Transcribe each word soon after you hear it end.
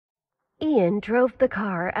Ian drove the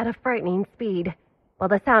car at a frightening speed, while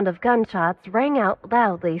the sound of gunshots rang out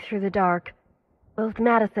loudly through the dark. Both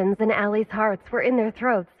Madison's and Allie's hearts were in their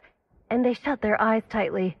throats, and they shut their eyes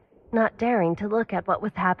tightly, not daring to look at what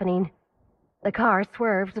was happening. The car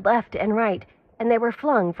swerved left and right, and they were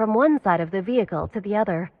flung from one side of the vehicle to the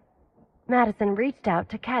other. Madison reached out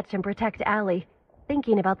to catch and protect Allie,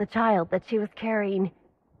 thinking about the child that she was carrying.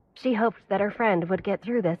 She hoped that her friend would get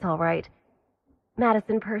through this all right.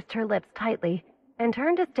 Madison pursed her lips tightly and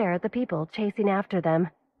turned to stare at the people chasing after them.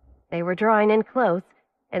 They were drawing in close,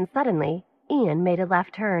 and suddenly Ian made a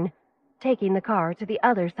left turn, taking the car to the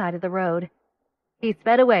other side of the road. He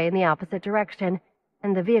sped away in the opposite direction,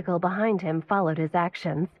 and the vehicle behind him followed his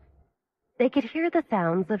actions. They could hear the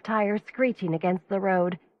sounds of tires screeching against the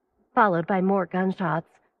road, followed by more gunshots.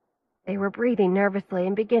 They were breathing nervously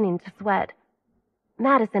and beginning to sweat.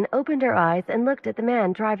 Madison opened her eyes and looked at the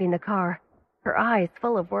man driving the car, her eyes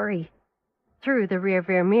full of worry. Through the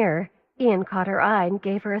rearview mirror, Ian caught her eye and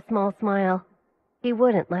gave her a small smile. He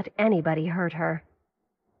wouldn't let anybody hurt her.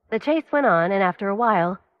 The chase went on, and after a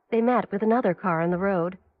while, they met with another car on the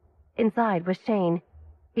road. Inside was Shane.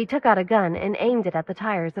 He took out a gun and aimed it at the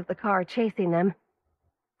tires of the car chasing them.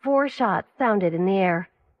 4 shots sounded in the air,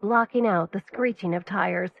 blocking out the screeching of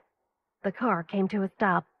tires. The car came to a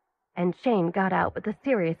stop, and Shane got out with a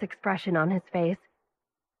serious expression on his face.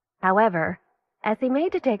 However, as he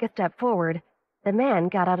made to take a step forward, the man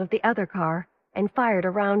got out of the other car and fired a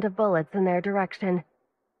round of bullets in their direction.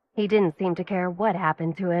 He didn't seem to care what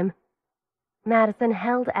happened to him. Madison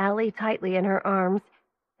held Allie tightly in her arms,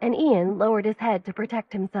 and Ian lowered his head to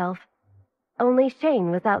protect himself. Only Shane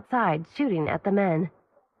was outside shooting at the men.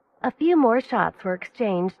 A few more shots were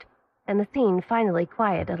exchanged, and the scene finally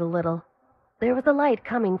quieted a little. There was a light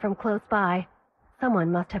coming from close by.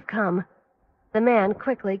 Someone must have come. The man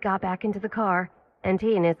quickly got back into the car, and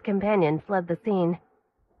he and his companion fled the scene.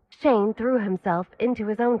 Shane threw himself into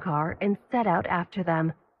his own car and set out after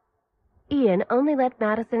them. Ian only let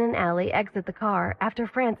Madison and Allie exit the car after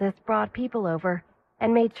Francis brought people over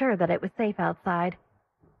and made sure that it was safe outside.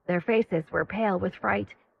 Their faces were pale with fright.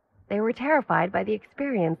 They were terrified by the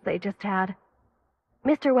experience they just had.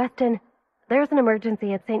 "Mr. Weston, there's an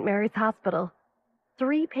emergency at St. Mary's Hospital.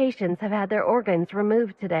 3 patients have had their organs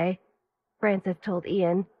removed today," Francis told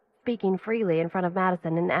Ian, speaking freely in front of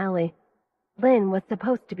Madison and Allie. Lynn was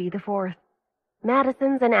supposed to be the 4th.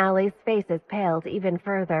 Madison's and Allie's faces paled even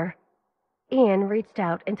further. Ian reached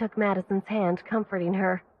out and took Madison's hand, comforting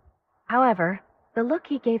her. However, the look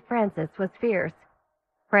he gave Francis was fierce.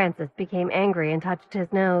 Francis became angry and touched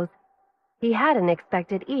his nose. He hadn't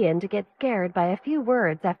expected Ian to get scared by a few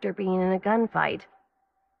words after being in a gunfight.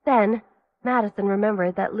 Then, Madison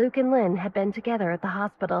remembered that Luke and Lynn had been together at the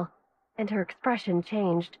hospital, and her expression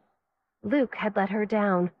changed. Luke had let her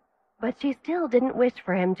down, but she still didn't wish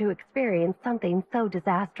for him to experience something so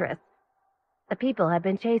disastrous. The people had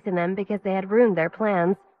been chasing them because they had ruined their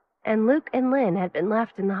plans, and Luke and Lynn had been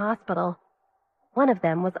left in the hospital. One of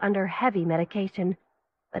them was under heavy medication,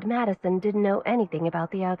 but Madison didn't know anything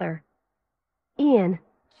about the other. "Ian,"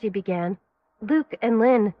 she began. "Luke and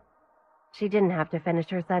Lynn—" She didn't have to finish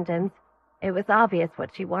her sentence. It was obvious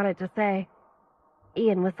what she wanted to say.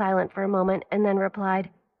 Ian was silent for a moment and then replied,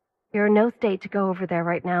 "You're in no state to go over there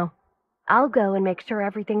right now. I'll go and make sure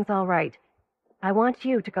everything's all right. I want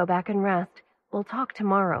you to go back and rest. We'll talk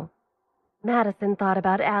tomorrow." Madison thought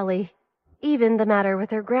about Allie. Even the matter with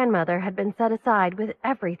her grandmother had been set aside with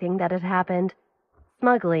everything that had happened.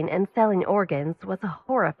 Smuggling and selling organs was a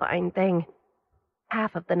horrifying thing.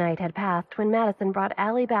 Half of the night had passed when Madison brought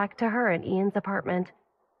Allie back to her and Ian's apartment.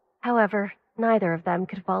 However, neither of them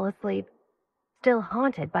could fall asleep, still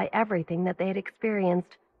haunted by everything that they had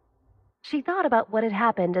experienced. She thought about what had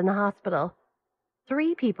happened in the hospital.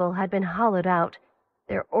 3 people had been hollowed out,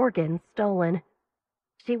 their organs stolen.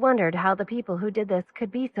 She wondered how the people who did this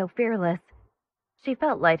could be so fearless. She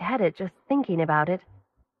felt lightheaded just thinking about it.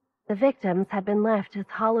 The victims had been left as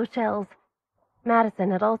hollow shells.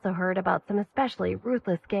 Madison had also heard about some especially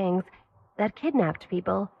ruthless gangs that kidnapped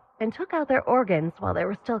people and took out their organs while they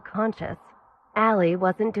were still conscious. Allie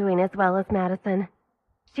wasn't doing as well as Madison.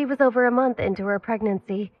 She was over a month into her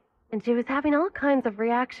pregnancy, and she was having all kinds of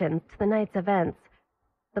reactions to the night's events.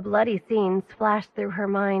 The bloody scenes flashed through her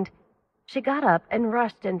mind. She got up and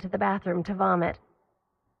rushed into the bathroom to vomit.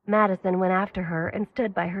 Madison went after her and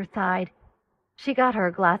stood by her side. She got her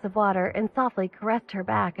a glass of water and softly caressed her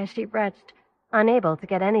back as she retched, unable to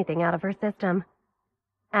get anything out of her system.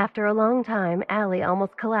 After a long time, Allie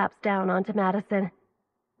almost collapsed down onto Madison.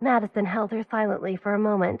 Madison held her silently for a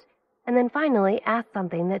moment, and then finally asked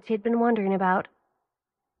something that she'd been wondering about.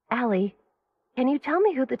 "Allie, Can you tell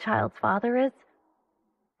me who the child's father is?"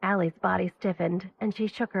 Allie's body stiffened, and she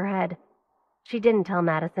shook her head. She didn't tell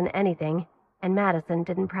Madison anything, and Madison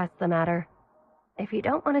didn't press the matter. If you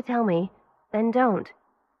don't want to tell me, then don't,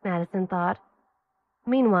 Madison thought.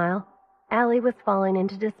 Meanwhile, Allie was falling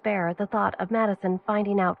into despair at the thought of Madison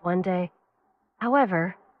finding out one day.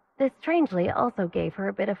 However, this strangely also gave her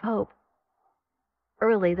a bit of hope.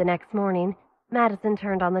 Early the next morning, Madison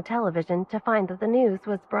turned on the television to find that the news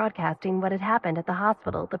was broadcasting what had happened at the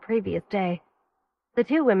hospital the previous day. The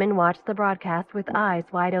two women watched the broadcast with eyes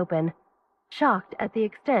wide open, shocked at the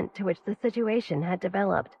extent to which the situation had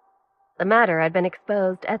developed. The matter had been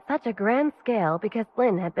exposed at such a grand scale because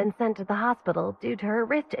Lynn had been sent to the hospital due to her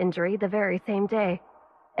wrist injury the very same day,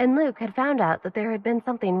 and Luke had found out that there had been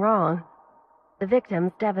something wrong. The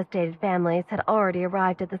victims' devastated families had already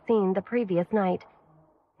arrived at the scene the previous night.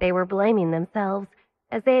 They were blaming themselves,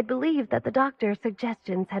 as they had believed that the doctor's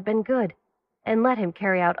suggestions had been good, and let him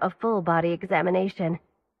carry out a full-body examination.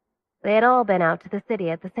 They had all been out to the city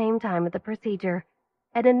at the same time of the procedure,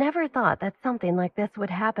 and had never thought that something like this would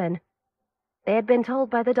happen. They had been told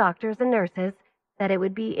by the doctors and nurses that it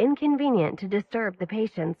would be inconvenient to disturb the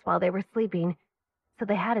patients while they were sleeping, so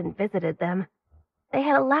they hadn't visited them. They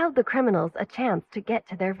had allowed the criminals a chance to get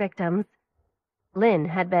to their victims. Lynn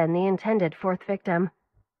had been the intended fourth victim.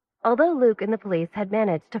 Although Luke and the police had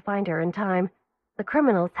managed to find her in time, the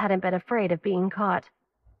criminals hadn't been afraid of being caught.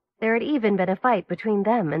 There had even been a fight between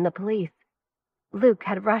them and the police. Luke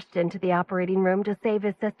had rushed into the operating room to save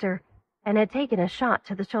his sister and had taken a shot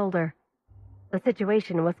to the shoulder. The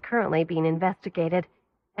situation was currently being investigated,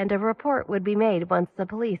 and a report would be made once the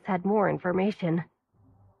police had more information.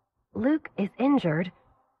 Luke is injured.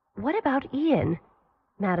 What about Ian?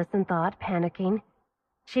 Madison thought, panicking.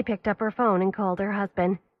 She picked up her phone and called her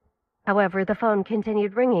husband. However, the phone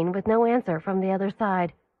continued ringing with no answer from the other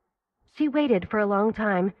side. She waited for a long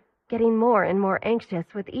time, getting more and more anxious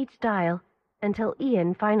with each dial, until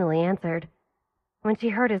Ian finally answered. When she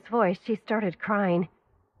heard his voice, she started crying.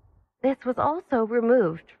 This was all so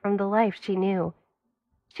removed from the life she knew.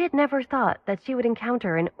 She had never thought that she would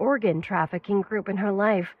encounter an organ trafficking group in her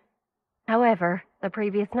life. However, the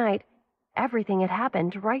previous night, everything had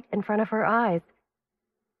happened right in front of her eyes.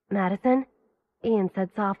 "Madison?" Ian said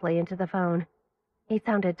softly into the phone. He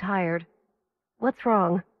sounded tired. "What's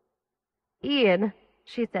wrong?" "Ian,"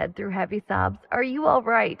 she said through heavy sobs, "are you all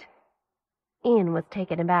right?" Ian was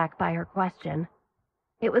taken aback by her question.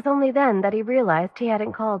 It was only then that he realized he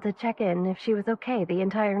hadn't called to check in if she was okay the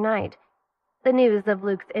entire night. The news of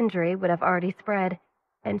Luke's injury would have already spread,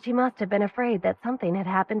 and she must have been afraid that something had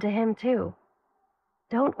happened to him too.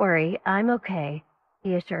 "Don't worry, I'm okay,"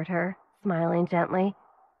 he assured her, smiling gently.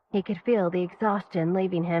 He could feel the exhaustion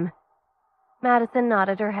leaving him. Madison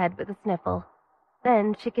nodded her head with a sniffle.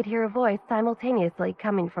 Then she could hear a voice simultaneously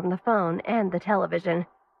coming from the phone and the television.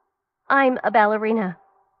 "I'm a ballerina.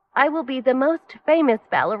 I will be the most famous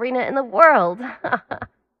ballerina in the world."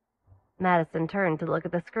 Madison turned to look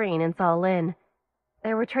at the screen and saw Lynn.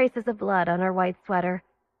 There were traces of blood on her white sweater,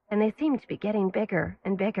 and they seemed to be getting bigger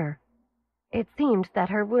and bigger. It seemed that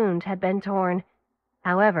her wound had been torn.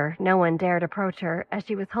 However, no one dared approach her as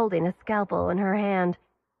she was holding a scalpel in her hand.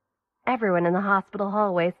 Everyone in the hospital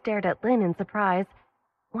hallway stared at Lynn in surprise,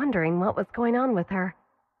 wondering what was going on with her.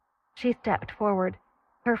 She stepped forward,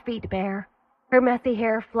 her feet bare. Her messy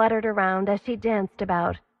hair fluttered around as she danced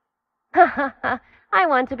about. "Ha ha ha! I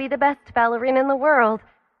want to be the best ballerina in the world.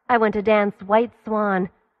 I want to dance White Swan.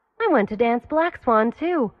 I want to dance Black Swan,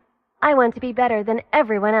 too. I want to be better than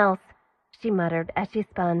everyone else," she muttered as she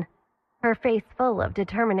spun, her face full of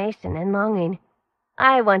determination and longing.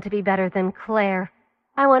 "I want to be better than Claire.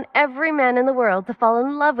 I want every man in the world to fall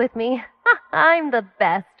in love with me. Ha! I'm the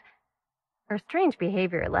best." Her strange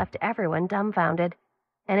behavior left everyone dumbfounded,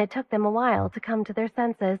 and it took them a while to come to their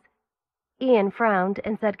senses. Ian frowned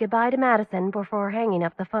and said goodbye to Madison before hanging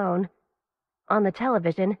up the phone. On the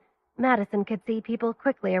television, Madison could see people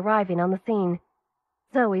quickly arriving on the scene.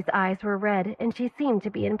 Zoe's eyes were red, and she seemed to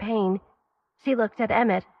be in pain. She looked at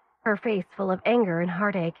Emmett, her face full of anger and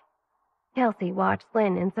heartache. Kelsey watched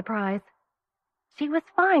Lynn in surprise. She was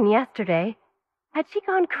fine yesterday. Had she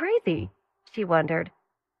gone crazy? She wondered.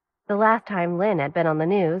 The last time Lynn had been on the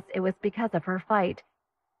news, it was because of her fight.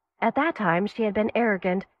 At that time, she had been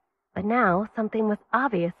arrogant, but now something was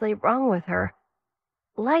obviously wrong with her.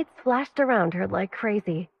 Lights flashed around her like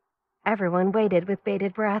crazy. Everyone waited with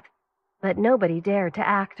bated breath, but nobody dared to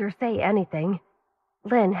act or say anything.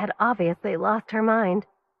 Lynn had obviously lost her mind.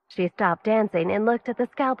 She stopped dancing and looked at the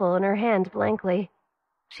scalpel in her hand blankly.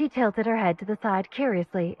 She tilted her head to the side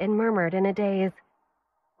curiously and murmured in a daze,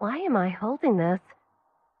 "Why am I holding this?"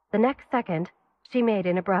 The next second, She made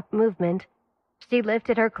an abrupt movement. She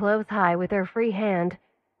lifted her clothes high with her free hand,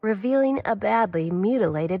 revealing a badly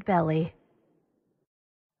mutilated belly.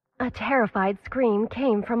 A terrified scream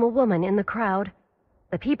came from a woman in the crowd.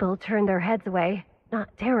 The people turned their heads away,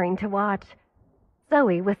 not daring to watch.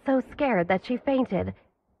 Zoe was so scared that she fainted.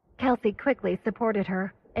 Kelsey quickly supported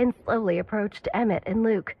her and slowly approached Emmett and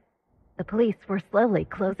Luke. The police were slowly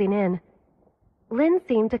closing in. Lynn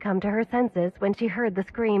seemed to come to her senses when she heard the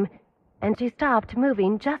scream, and she stopped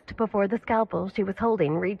moving just before the scalpel she was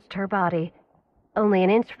holding reached her body. Only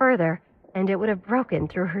an inch further, and it would have broken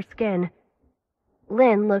through her skin.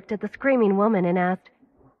 Lynn looked at the screaming woman and asked,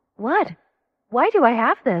 "What? Why do I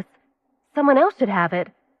have this? Someone else should have it.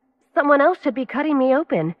 Someone else should be cutting me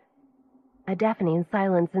open." A deafening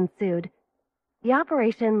silence ensued. The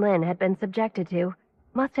operation Lynn had been subjected to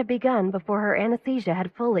must have begun before her anesthesia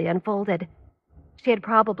had fully unfolded. She had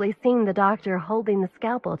probably seen the doctor holding the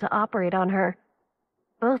scalpel to operate on her.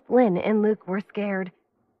 Both Lynn and Luke were scared,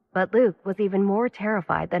 but Luke was even more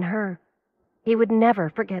terrified than her. He would never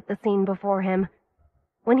forget the scene before him.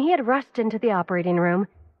 When he had rushed into the operating room,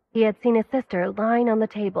 he had seen his sister lying on the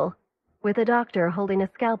table, with the doctor holding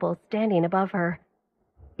a scalpel standing above her.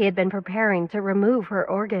 He had been preparing to remove her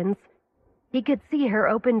organs. He could see her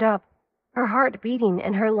opened up, her heart beating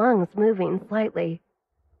and her lungs moving slightly.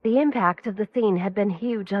 The impact of the scene had been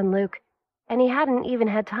huge on Luke, and he hadn't even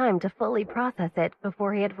had time to fully process it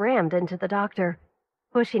before he had rammed into the doctor,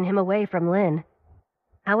 pushing him away from Lynn.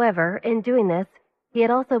 However, in doing this, he had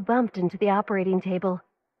also bumped into the operating table,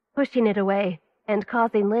 pushing it away and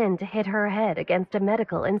causing Lynn to hit her head against a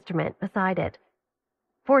medical instrument beside it.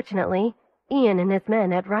 Fortunately, Ian and his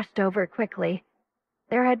men had rushed over quickly.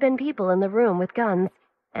 There had been people in the room with guns,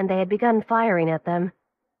 and they had begun firing at them.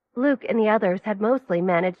 Luke and the others had mostly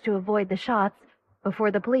managed to avoid the shots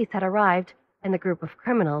before the police had arrived and the group of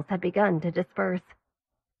criminals had begun to disperse.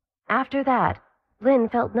 After that, Lynn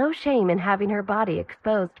felt no shame in having her body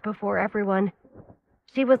exposed before everyone.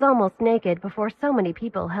 She was almost naked before so many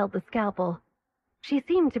people held the scalpel. She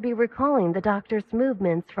seemed to be recalling the doctor's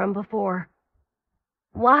movements from before.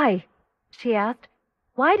 "Why?" she asked.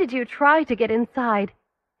 "Why did you try to get inside?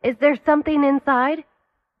 Is there something inside?"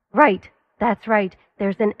 "Right, that's right.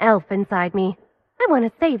 There's an elf inside me. I want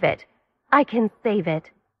to save it. I can save it."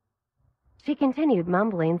 She continued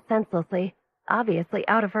mumbling senselessly, obviously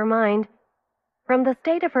out of her mind. From the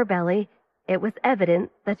state of her belly, it was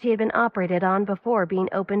evident that she had been operated on before being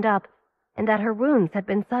opened up, and that her wounds had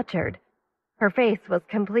been sutured. Her face was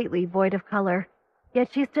completely void of color,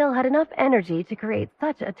 yet she still had enough energy to create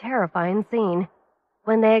such a terrifying scene.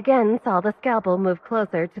 When they again saw the scalpel move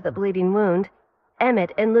closer to the bleeding wound,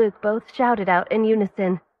 Emmett and Luke both shouted out in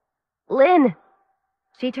unison, "Lynn!"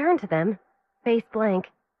 She turned to them, face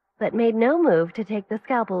blank, but made no move to take the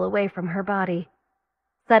scalpel away from her body.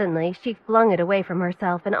 Suddenly, she flung it away from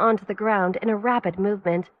herself and onto the ground in a rapid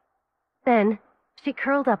movement. Then, she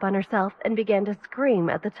curled up on herself and began to scream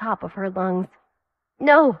at the top of her lungs.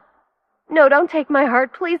 "No! No, don't take my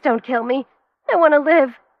heart. Please don't kill me. I want to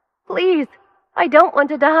live. Please! I don't want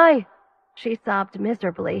to die!" She sobbed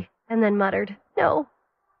miserably and then muttered, "No,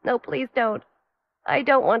 no, please don't. I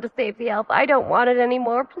don't want to save the elf. I don't want it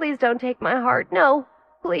anymore. Please don't take my heart. No,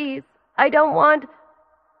 please. I don't want—"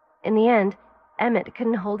 In the end, Emmett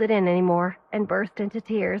couldn't hold it in anymore and burst into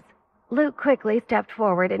tears. Luke quickly stepped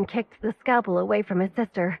forward and kicked the scalpel away from his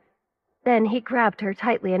sister. Then he grabbed her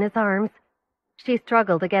tightly in his arms. She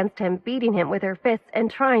struggled against him, beating him with her fists and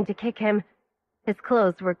trying to kick him. His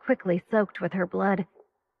clothes were quickly soaked with her blood.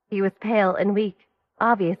 He was pale and weak,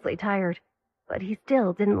 obviously tired, but he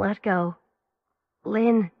still didn't let go.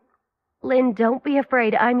 "Lynn, Lynn, don't be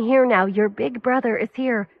afraid. I'm here now. Your big brother is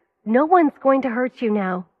here. No one's going to hurt you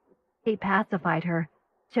now." He pacified her,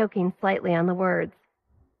 choking slightly on the words.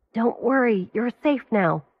 "Don't worry. You're safe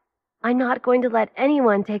now. I'm not going to let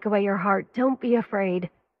anyone take away your heart. Don't be afraid."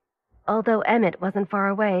 Although Emmett wasn't far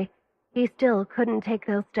away, he still couldn't take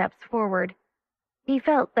those steps forward. He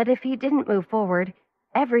felt that if he didn't move forward,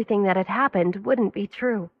 everything that had happened wouldn't be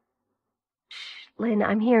true. "Shh, Lynn,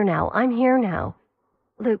 I'm here now. I'm here now."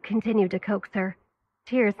 Luke continued to coax her,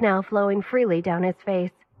 tears now flowing freely down his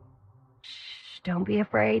face. "Shh, don't be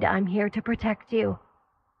afraid. I'm here to protect you."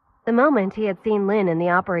 The moment he had seen Lynn in the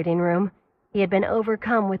operating room, he had been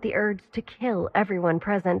overcome with the urge to kill everyone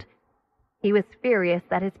present. He was furious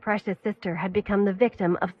that his precious sister had become the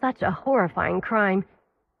victim of such a horrifying crime.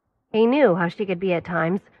 He knew how she could be at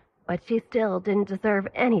times, but she still didn't deserve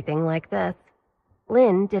anything like this.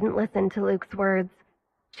 Lynn didn't listen to Luke's words.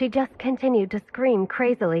 She just continued to scream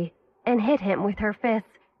crazily and hit him with her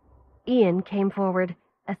fists. Ian came forward,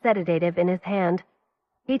 a sedative in his hand.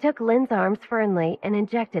 He took Lynn's arms firmly and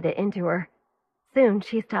injected it into her. Soon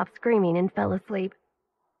she stopped screaming and fell asleep.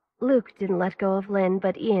 Luke didn't let go of Lynn,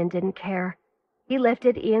 but Ian didn't care. He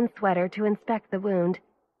lifted Ian's sweater to inspect the wound.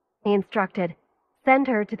 He instructed, "Send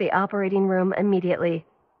her to the operating room immediately.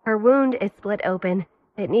 Her wound is split open.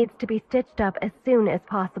 It needs to be stitched up as soon as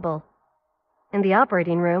possible." In the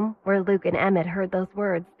operating room, where Luke and Emmett heard those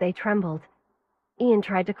words, they trembled. Ian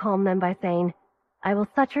tried to calm them by saying, "I will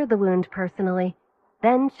suture the wound personally.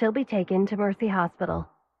 Then she'll be taken to Mercy Hospital."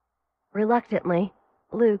 Reluctantly,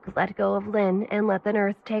 Luke let go of Lynn and let the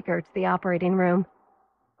nurse take her to the operating room.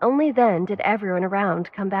 Only then did everyone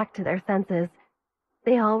around come back to their senses.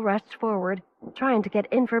 They all rushed forward, trying to get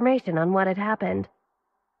information on what had happened.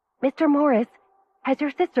 "Mr. Morris, has your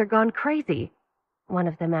sister gone crazy?" one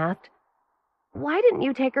of them asked. "Why didn't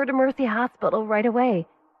you take her to Mercy Hospital right away?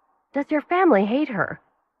 Does your family hate her?"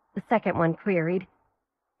 the second one queried.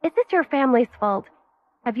 "Is this your family's fault?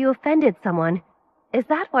 Have you offended someone? Is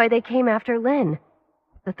that why they came after Lynn?"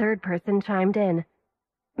 The third person chimed in.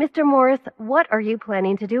 "Mr. Morris, what are you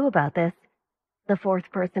planning to do about this?" the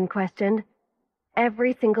fourth person questioned.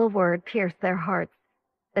 Every single word pierced their hearts.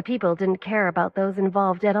 The people didn't care about those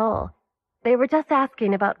involved at all. They were just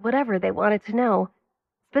asking about whatever they wanted to know,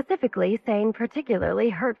 specifically saying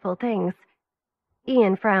particularly hurtful things.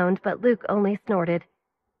 Ian frowned, but Luke only snorted.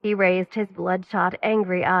 He raised his bloodshot,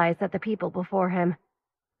 angry eyes at the people before him.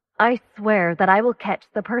 "I swear that I will catch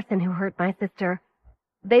the person who hurt my sister.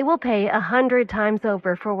 They will pay 100 times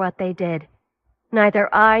over for what they did.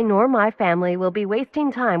 Neither I nor my family will be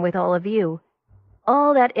wasting time with all of you.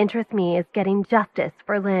 All that interests me is getting justice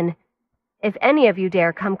for Lynn. If any of you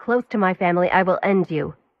dare come close to my family, I will end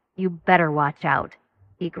you. You better watch out,"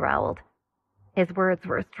 he growled. His words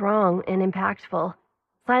were strong and impactful,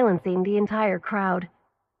 silencing the entire crowd.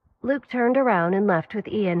 Luke turned around and left with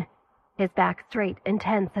Ian, his back straight and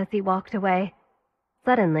tense as he walked away.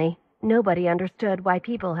 Suddenly, nobody understood why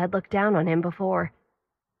people had looked down on him before.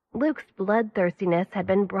 Luke's bloodthirstiness had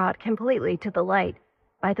been brought completely to the light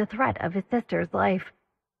by the threat of his sister's life.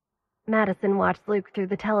 Madison watched Luke through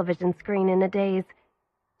the television screen in a daze.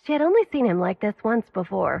 She had only seen him like this once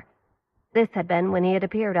before. This had been when he had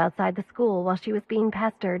appeared outside the school while she was being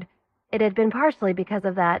pestered. It had been partially because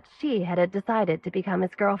of that she had decided to become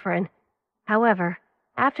his girlfriend. However,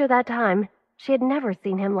 after that time, she had never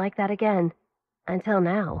seen him like that again. Until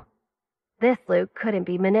now. This Luke couldn't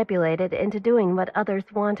be manipulated into doing what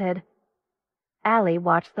others wanted. Allie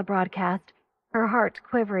watched the broadcast, her heart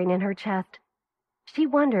quivering in her chest. She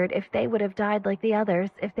wondered if they would have died like the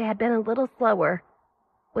others if they had been a little slower.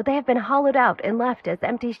 Would they have been hollowed out and left as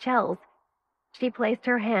empty shells? She placed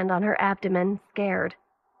her hand on her abdomen, scared.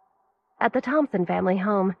 At the Thompson family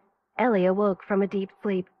home, Ellie awoke from a deep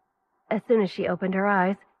sleep. As soon as she opened her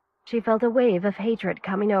eyes, she felt a wave of hatred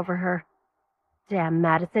coming over her. "Damn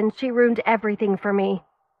Madison, she ruined everything for me,"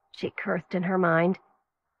 she cursed in her mind.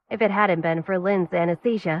 If it hadn't been for Lynn's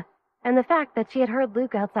anesthesia, and the fact that she had heard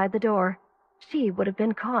Luke outside the door, she would have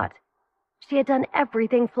been caught. She had done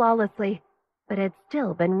everything flawlessly, but had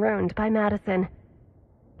still been ruined by Madison.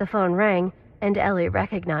 The phone rang, and Ellie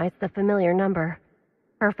recognized the familiar number.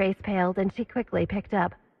 Her face paled, and she quickly picked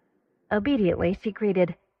up. Obediently, she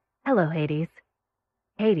greeted, "Hello, Hades."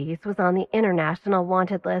 Hades was on the international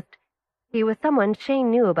wanted list. He was someone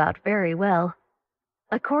Shane knew about very well.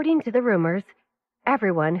 According to the rumors,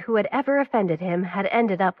 everyone who had ever offended him had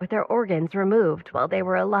ended up with their organs removed while they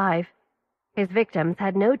were alive. His victims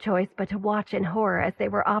had no choice but to watch in horror as they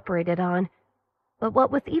were operated on. But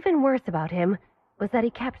what was even worse about him was that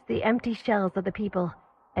he kept the empty shells of the people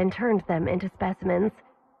and turned them into specimens.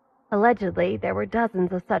 Allegedly, there were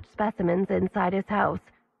dozens of such specimens inside his house.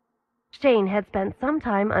 Shane had spent some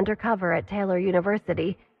time undercover at Taylor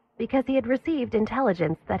University because he had received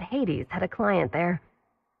intelligence that Hades had a client there.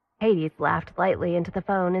 Hades laughed lightly into the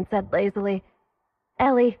phone and said lazily,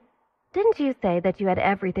 "Ellie, didn't you say that you had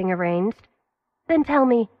everything arranged? Then tell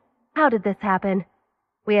me, how did this happen?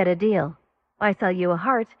 We had a deal. I sell you a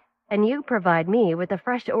heart, and you provide me with the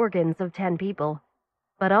fresh organs of 10 people.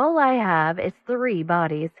 But all I have is 3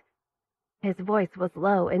 bodies." His voice was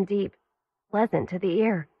low and deep, pleasant to the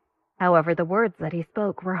ear. However, the words that he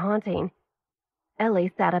spoke were haunting. Ellie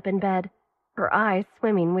sat up in bed, her eyes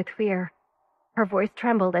swimming with fear. Her voice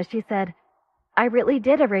trembled as she said, "I really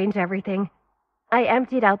did arrange everything. I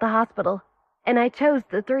emptied out the hospital, and I chose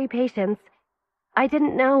the 3 patients. I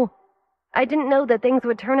didn't know. I didn't know that things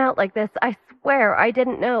would turn out like this. I swear I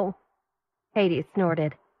didn't know." Hades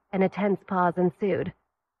snorted, and a tense pause ensued.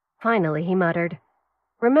 Finally, he muttered,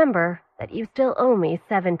 "Remember that you still owe me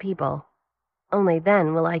 7 people. Only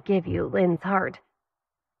then will I give you Lynn's heart."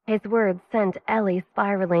 His words sent Ellie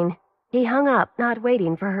spiraling. He hung up, not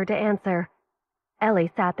waiting for her to answer.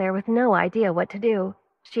 Ellie sat there with no idea what to do.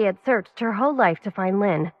 She had searched her whole life to find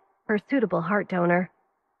Lynn, her suitable heart donor.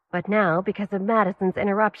 But now, because of Madison's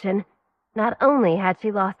interruption, not only had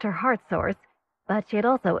she lost her heart source, but she had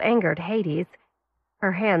also angered Hades.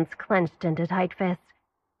 Her hands clenched into tight fists,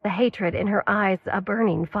 the hatred in her eyes a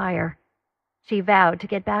burning fire. She vowed to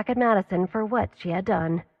get back at Madison for what she had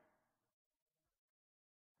done.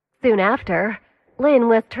 Soon after, Lynn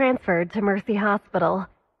was transferred to Mercy Hospital,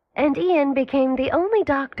 and Ian became the only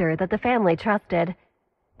doctor that the family trusted.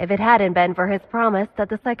 If it hadn't been for his promise that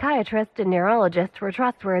the psychiatrist and neurologist were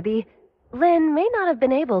trustworthy, Lynn may not have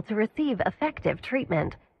been able to receive effective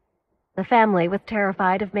treatment. The family was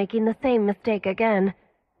terrified of making the same mistake again.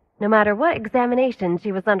 No matter what examination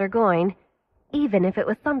she was undergoing, even if it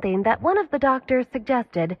was something that one of the doctors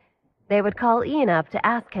suggested, they would call Ian up to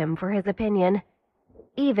ask him for his opinion.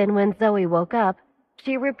 Even when Zoe woke up,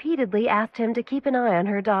 she repeatedly asked him to keep an eye on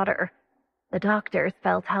her daughter. The doctors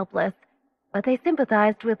felt helpless, but they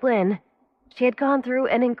sympathized with Lynn. She had gone through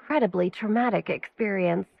an incredibly traumatic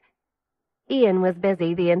experience. Ian was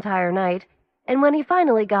busy the entire night, and when he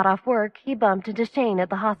finally got off work, he bumped into Shane at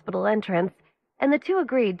the hospital entrance, and the two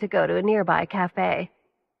agreed to go to a nearby cafe.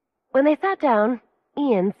 When they sat down,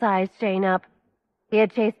 Ian sized Shane up. He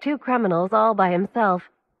had chased 2 criminals all by himself,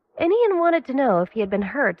 and Ian wanted to know if he had been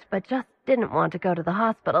hurt but just didn't want to go to the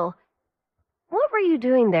hospital. "What were you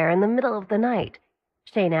doing there in the middle of the night?"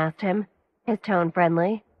 Shane asked him, his tone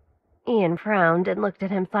friendly. Ian frowned and looked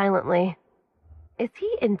at him silently. Is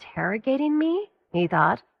he interrogating me? He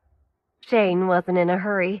thought. Shane wasn't in a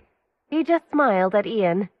hurry. He just smiled at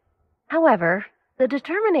Ian. However, the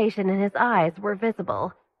determination in his eyes were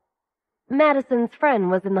visible. "Madison's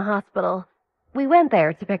friend was in the hospital. We went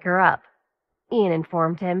there to pick her up," Ian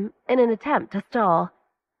informed him, in an attempt to stall.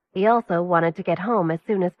 He also wanted to get home as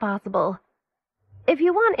soon as possible. "If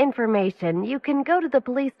you want information, you can go to the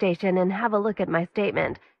police station and have a look at my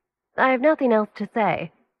statement. I have nothing else to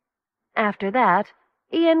say." After that,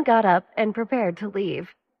 Ian got up and prepared to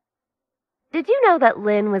leave. "Did you know that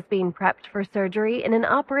Lynn was being prepped for surgery in an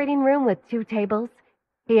operating room with 2 tables?"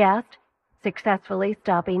 he asked, successfully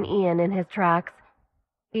stopping Ian in his tracks.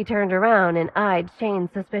 He turned around and eyed Shane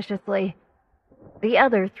suspiciously. The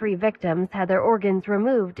other 3 victims had their organs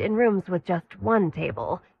removed in rooms with just 1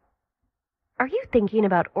 table. "Are you thinking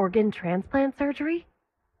about organ transplant surgery?"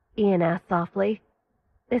 Ian asked softly.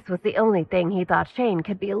 This was the only thing he thought Shane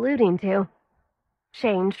could be alluding to.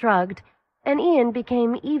 Shane shrugged, and Ian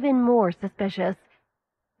became even more suspicious.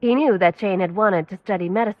 He knew that Shane had wanted to study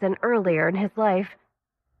medicine earlier in his life.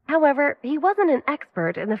 However, he wasn't an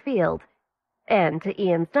expert in the field, and to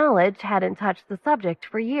Ian's knowledge hadn't touched the subject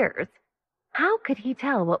for years. How could he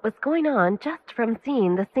tell what was going on just from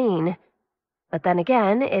seeing the scene? But then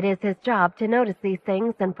again, it is his job to notice these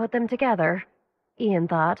things and put them together, Ian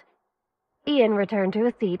thought. Ian returned to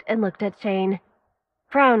his seat and looked at Shane.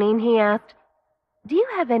 Frowning, he asked, "Do you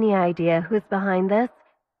have any idea who's behind this?"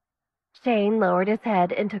 Shane lowered his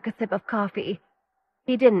head and took a sip of coffee.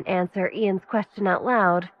 He didn't answer Ian's question out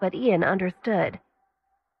loud, but Ian understood.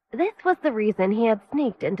 This was the reason he had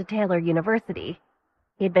sneaked into Taylor University.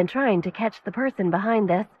 He'd been trying to catch the person behind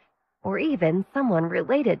this, or even someone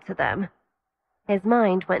related to them. His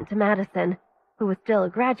mind went to Madison, who was still a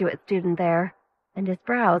graduate student there, and his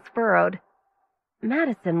brows furrowed.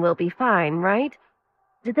 Madison will be fine, right?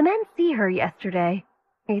 Did the men see her yesterday?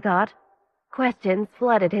 He thought. Questions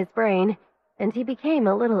flooded his brain, and he became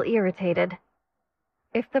a little irritated.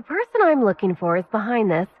 If the person I'm looking for is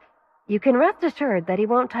behind this, you can rest assured that he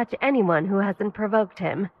won't touch anyone who hasn't provoked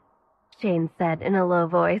him, Shane said in a low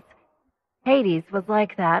voice. Hades was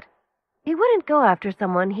like that. He wouldn't go after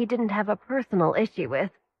someone he didn't have a personal issue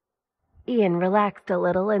with. Ian relaxed a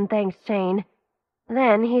little and thanked Shane.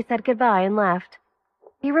 Then he said goodbye and left.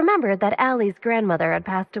 He remembered that Allie's grandmother had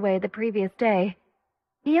passed away the previous day.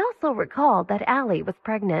 He also recalled that Allie was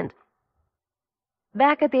pregnant.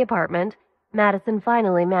 Back at the apartment, Madison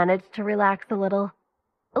finally managed to relax a little.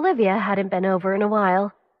 Olivia hadn't been over in a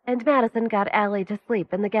while, and Madison got Allie to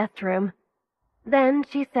sleep in the guest room. Then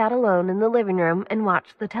she sat alone in the living room and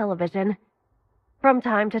watched the television. From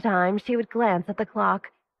time to time, she would glance at the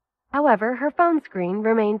clock. However, her phone screen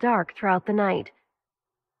remained dark throughout the night.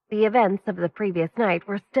 The events of the previous night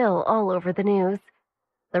were still all over the news.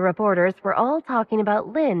 The reporters were all talking about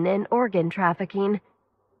Lynn and organ trafficking.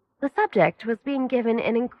 The subject was being given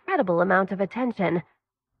an incredible amount of attention,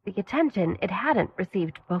 the attention it hadn't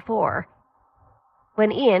received before.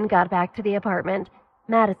 When Ian got back to the apartment,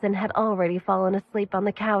 Madison had already fallen asleep on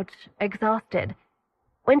the couch, exhausted.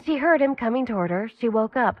 When she heard him coming toward her, she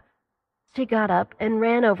woke up. She got up and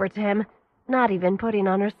ran over to him, not even putting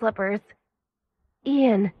on her slippers.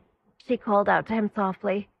 "Ian," she called out to him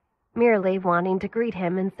softly, merely wanting to greet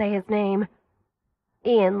him and say his name.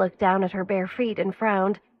 Ian looked down at her bare feet and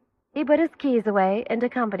frowned. He put his keys away and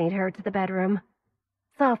accompanied her to the bedroom.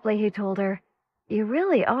 Softly he told her, "You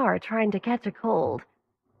really are trying to catch a cold."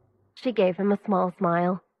 She gave him a small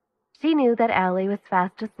smile. She knew that Allie was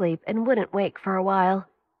fast asleep and wouldn't wake for a while,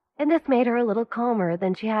 and this made her a little calmer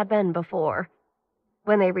than she had been before.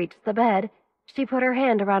 When they reached the bed, she put her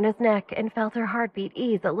hand around his neck and felt her heartbeat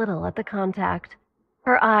ease a little at the contact.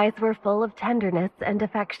 Her eyes were full of tenderness and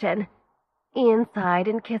affection. Ian sighed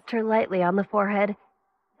and kissed her lightly on the forehead.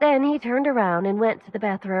 Then he turned around and went to the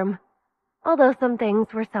bathroom. Although some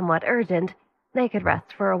things were somewhat urgent, they could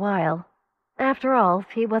rest for a while. After all,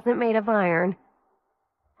 he wasn't made of iron.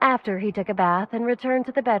 After he took a bath and returned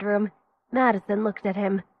to the bedroom, Madison looked at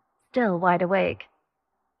him, still wide awake.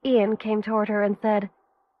 Ian came toward her and said,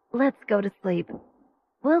 "Let's go to sleep.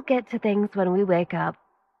 We'll get to things when we wake up."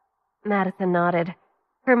 Madison nodded.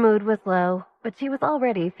 Her mood was low, but she was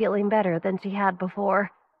already feeling better than she had before.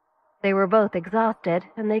 They were both exhausted,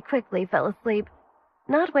 and they quickly fell asleep,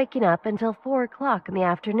 not waking up until 4 o'clock in the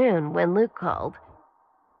afternoon when Luke called.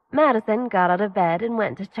 Madison got out of bed and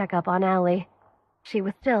went to check up on Allie. She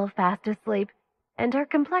was still fast asleep, and her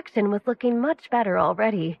complexion was looking much better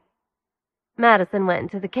already. Madison went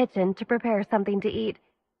into the kitchen to prepare something to eat.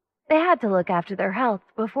 They had to look after their health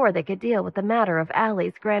before they could deal with the matter of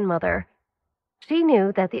Allie's grandmother. She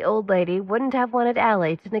knew that the old lady wouldn't have wanted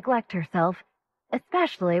Allie to neglect herself,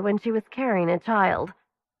 especially when she was carrying a child.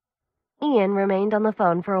 Ian remained on the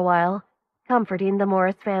phone for a while, comforting the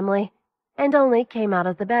Morris family, and only came out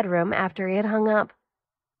of the bedroom after he had hung up.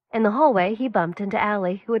 In the hallway, he bumped into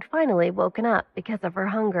Allie, who had finally woken up because of her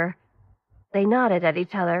hunger. They nodded at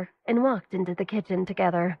each other and walked into the kitchen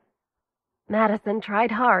together. Madison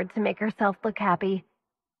tried hard to make herself look happy.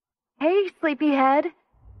 "Hey, sleepyhead,"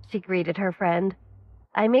 she greeted her friend.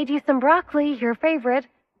 "I made you some broccoli, your favorite.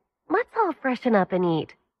 Let's all freshen up and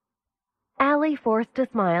eat." Allie forced a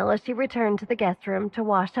smile as she returned to the guest room to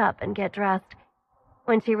wash up and get dressed.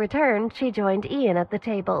 When she returned, she joined Ian at the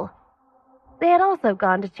table. They had also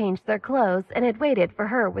gone to change their clothes and had waited for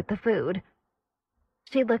her with the food.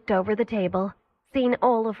 She looked over the table, seeing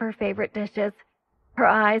all of her favorite dishes. Her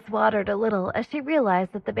eyes watered a little as she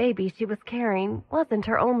realized that the baby she was carrying wasn't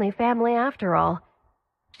her only family after all.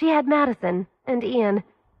 She had Madison and Ian,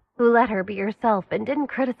 who let her be herself and didn't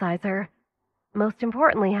criticize her. Most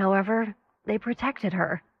importantly, however, they protected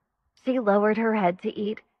her. She lowered her head to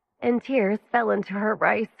eat, and tears fell into her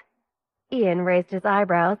rice. Ian raised his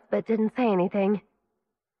eyebrows but didn't say anything.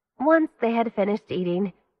 Once they had finished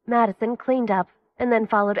eating, Madison cleaned up and then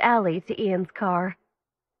followed Allie to Ian's car.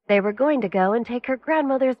 They were going to go and take her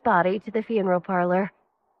grandmother's body to the funeral parlor.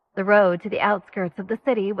 The road to the outskirts of the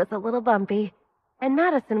city was a little bumpy, and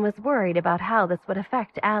Madison was worried about how this would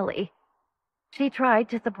affect Allie. She tried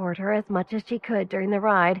to support her as much as she could during the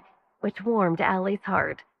ride, which warmed Allie's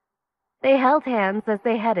heart. They held hands as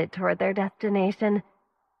they headed toward their destination.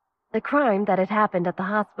 The crime that had happened at the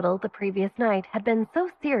hospital the previous night had been so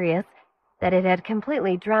serious that it had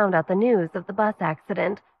completely drowned out the news of the bus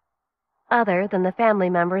accident. Other than the family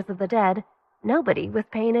members of the dead, nobody was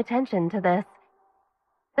paying attention to this.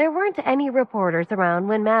 There weren't any reporters around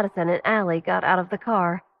when Madison and Allie got out of the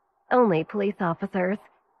car, only police officers.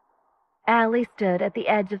 Allie stood at the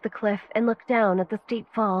edge of the cliff and looked down at the steep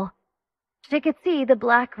fall. She could see the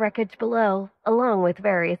black wreckage below, along with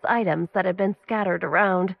various items that had been scattered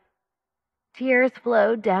around. Tears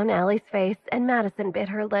flowed down Allie's face, and Madison bit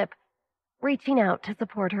her lip, reaching out to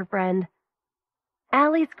support her friend.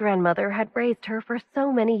 Allie's grandmother had raised her for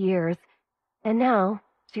so many years, and now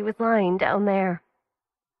she was lying down there.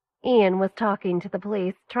 Ian was talking to the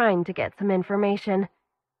police, trying to get some information.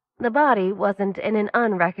 The body wasn't in an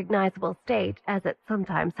unrecognizable state, as it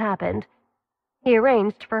sometimes happened. He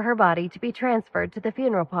arranged for her body to be transferred to the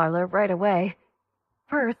funeral parlor right away.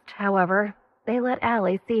 First, however, they let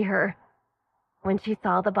Allie see her. When she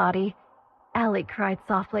saw the body, Allie cried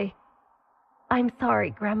softly, "I'm sorry,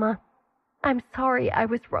 Grandma. I'm sorry I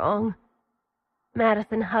was wrong."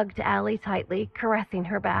 Madison hugged Allie tightly, caressing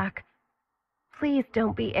her back. "Please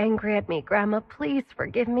don't be angry at me, Grandma. Please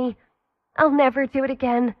forgive me. I'll never do it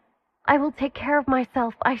again. I will take care of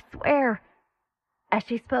myself, I swear." As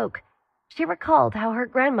she spoke, she recalled how her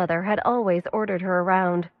grandmother had always ordered her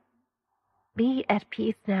around. "Be at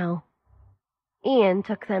peace now." Ian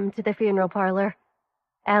took them to the funeral parlor.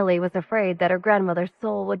 Allie was afraid that her grandmother's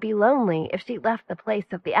soul would be lonely if she left the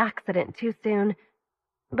place of the accident too soon.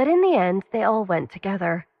 But in the end, they all went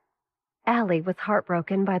together. Allie was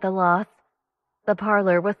heartbroken by the loss. The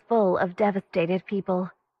parlor was full of devastated people.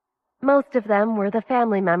 Most of them were the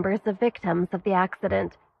family members of victims of the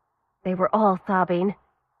accident. They were all sobbing.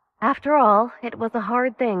 After all, it was a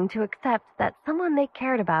hard thing to accept that someone they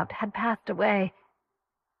cared about had passed away.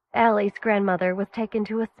 Allie's grandmother was taken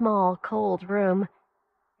to a small, cold room.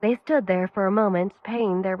 They stood there for a moment,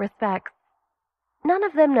 paying their respects. None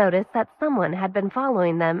of them noticed that someone had been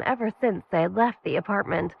following them ever since they had left the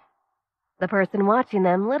apartment. The person watching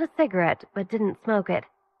them lit a cigarette but didn't smoke it.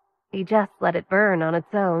 He just let it burn on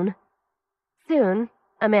its own. Soon,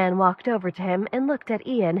 a man walked over to him and looked at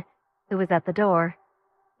Ian, who was at the door.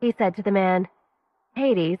 He said to the man,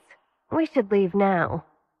 "Hades, we should leave now."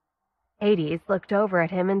 Hades looked over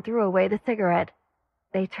at him and threw away the cigarette.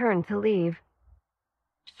 They turned to leave.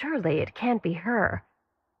 Surely it can't be her.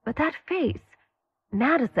 But that face,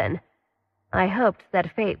 Madison. I hoped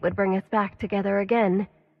that fate would bring us back together again,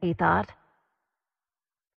 he thought.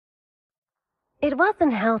 It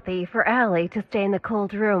wasn't healthy for Allie to stay in the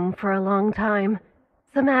cold room for a long time,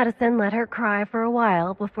 so Madison let her cry for a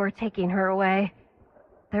while before taking her away.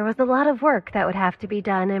 There was a lot of work that would have to be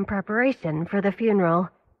done in preparation for the funeral.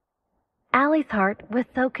 Allie's heart was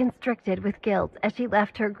so constricted with guilt as she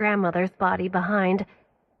left her grandmother's body behind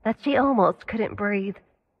that she almost couldn't breathe.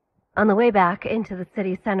 On the way back into the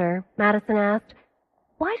city center, Madison asked,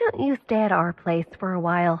 "Why don't you stay at our place for a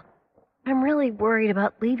while? I'm really worried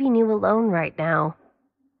about leaving you alone right now."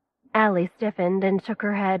 Allie stiffened and shook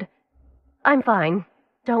her head. "I'm fine.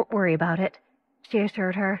 Don't worry about it," she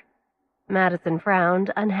assured her. Madison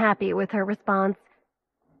frowned, unhappy with her response.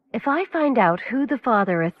 "If I find out who the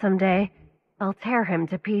father is someday, I'll tear him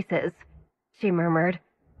to pieces," she murmured.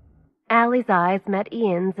 Allie's eyes met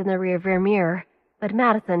Ian's in the rearview mirror, but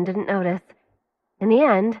Madison didn't notice. In the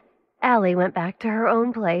end, Allie went back to her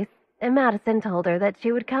own place, and Madison told her that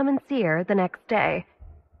she would come and see her the next day.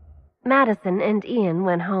 Madison and Ian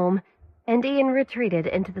went home, and Ian retreated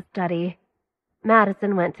into the study.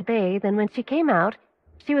 Madison went to bathe, and when she came out,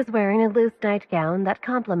 she was wearing a loose nightgown that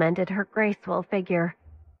complemented her graceful figure.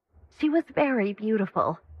 She was very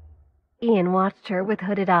beautiful. Ian watched her with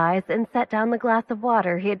hooded eyes and set down the glass of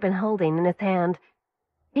water he had been holding in his hand.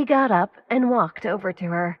 He got up and walked over to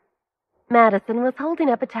her. Madison was holding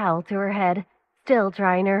up a towel to her head, still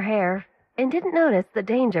drying her hair, and didn't notice the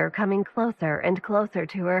danger coming closer and closer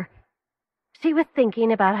to her. She was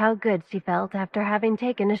thinking about how good she felt after having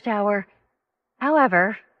taken a shower.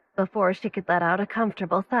 However, before she could let out a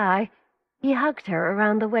comfortable sigh, he hugged her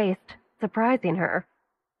around the waist, surprising her.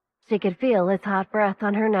 She could feel his hot breath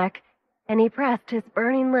on her neck, and he pressed his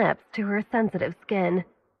burning lips to her sensitive skin.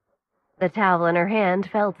 The towel in her hand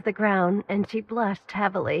fell to the ground, and she blushed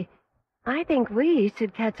heavily. "I think we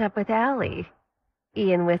should catch up with Allie,"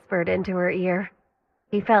 Ian whispered into her ear.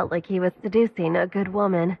 He felt like he was seducing a good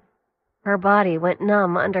woman. Her body went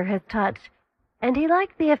numb under his touch, and he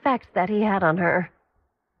liked the effect that he had on her.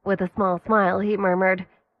 With a small smile, he murmured,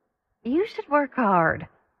 "You should work hard.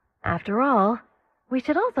 After all, we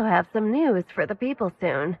should also have some news for the people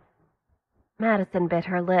soon." Madison bit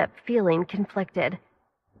her lip, feeling conflicted.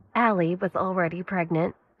 Allie was already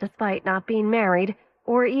pregnant, despite not being married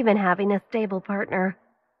or even having a stable partner,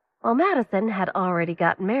 while Madison had already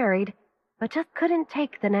gotten married, but just couldn't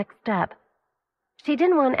take the next step. She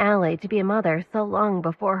didn't want Allie to be a mother so long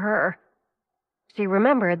before her. She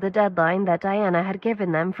remembered the deadline that Diana had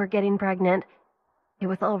given them for getting pregnant. It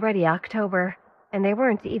was already October, and they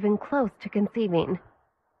weren't even close to conceiving.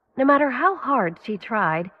 No matter how hard she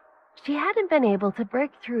tried, she hadn't been able to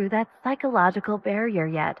break through that psychological barrier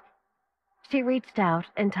yet. She reached out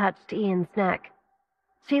and touched Ian's neck.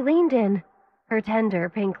 She leaned in, her tender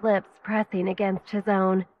pink lips pressing against his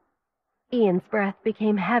own. Ian's breath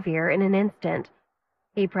became heavier in an instant.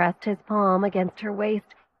 He pressed his palm against her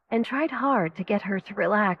waist and tried hard to get her to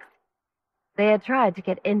relax. They had tried to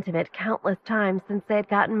get intimate countless times since they had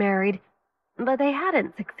gotten married, but they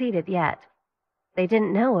hadn't succeeded yet. They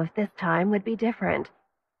didn't know if this time would be different.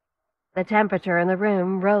 The temperature in the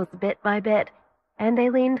room rose bit by bit, and they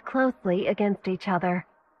leaned closely against each other.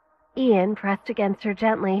 Ian pressed against her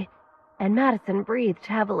gently, and Madison breathed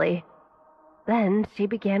heavily. Then she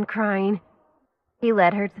began crying. He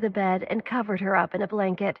led her to the bed and covered her up in a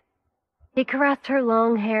blanket. He caressed her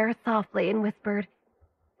long hair softly and whispered,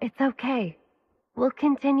 "It's okay. We'll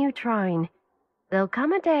continue trying. There'll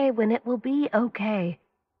come a day when it will be okay."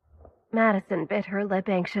 Madison bit her lip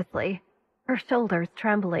anxiously, her shoulders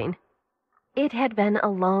trembling. It had been a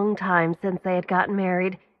long time since they had gotten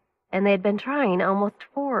married, and they had been trying almost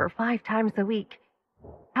 4 or 5 times a week.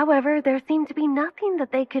 However, there seemed to be nothing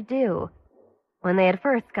that they could do. When they had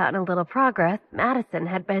first gotten a little progress, Madison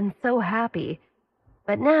had been so happy.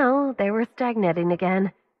 But now they were stagnating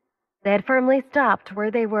again. They had firmly stopped where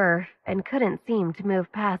they were and couldn't seem to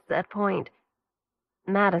move past that point.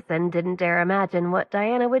 Madison didn't dare imagine what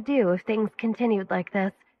Diana would do if things continued like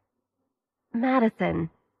this. "Madison,"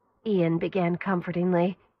 Ian began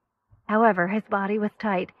comfortingly. However, his body was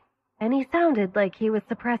tight, and he sounded like he was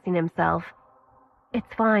suppressing himself.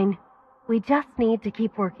 "It's fine. We just need to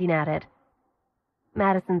keep working at it."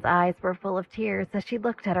 Madison's eyes were full of tears as she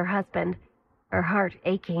looked at her husband, her heart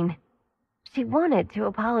aching. She wanted to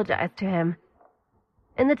apologize to him.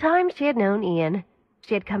 In the time she had known Ian,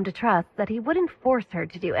 she had come to trust that he wouldn't force her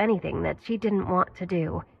to do anything that she didn't want to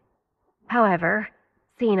do. However,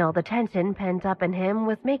 seeing all the tension pent up in him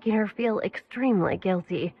was making her feel extremely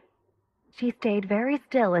guilty. She stayed very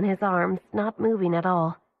still in his arms, not moving at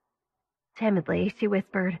all. Timidly, she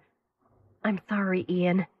whispered, "I'm sorry,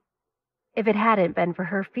 Ian." If it hadn't been for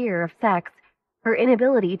her fear of sex, her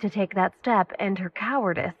inability to take that step, and her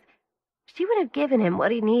cowardice, she would have given him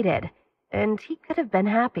what he needed, and he could have been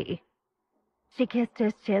happy. She kissed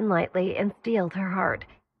his chin lightly and steeled her heart.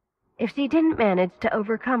 If she didn't manage to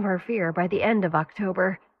overcome her fear by the end of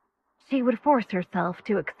October, she would force herself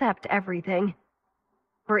to accept everything.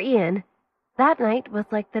 For Ian, that night was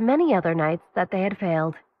like the many other nights that they had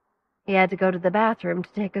failed. He had to go to the bathroom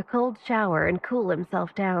to take a cold shower and cool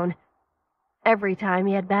himself down. Every time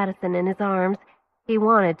he had Madison in his arms, he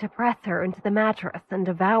wanted to press her into the mattress and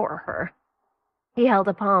devour her. He held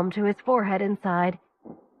a palm to his forehead and sighed.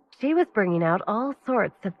 She was bringing out all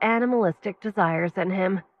sorts of animalistic desires in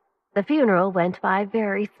him. The funeral went by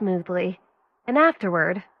very smoothly, and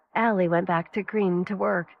afterward, Allie went back to Green to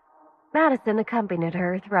work. Madison accompanied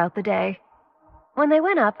her throughout the day. When they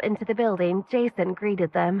went up into the building, Jason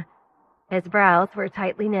greeted them. His brows were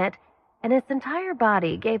tightly knit, and his entire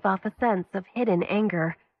body gave off a sense of hidden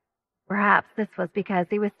anger. Perhaps this was because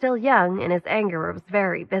he was still young and his anger was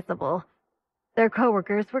very visible. Their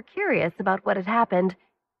coworkers were curious about what had happened,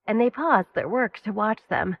 and they paused their work to watch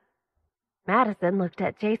them. Madison looked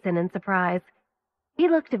at Jason in surprise. He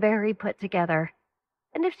looked very put together,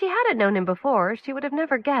 and if she hadn't known him before, she would have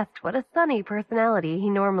never guessed what a sunny personality he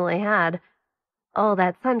normally had. All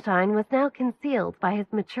that sunshine was now concealed by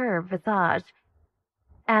his mature visage.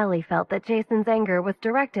 Allie felt that Jason's anger was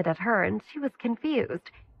directed at her, and she was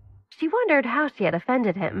confused. She wondered how she had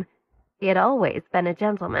offended him. He had always been a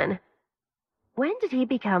gentleman. When did he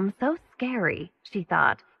become so scary, she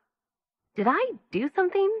thought. "Did I do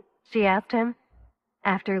something?" she asked him.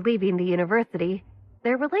 After leaving the university,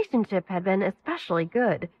 their relationship had been especially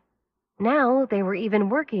good. Now they were even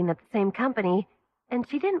working at the same company, and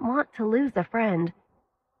she didn't want to lose a friend.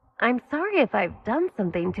 "I'm sorry if I've done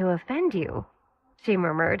something to offend you," she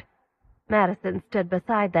murmured. Madison stood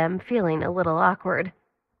beside them, feeling a little awkward.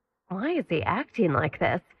 Why is he acting like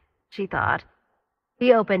this? She thought.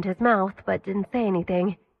 He opened his mouth but didn't say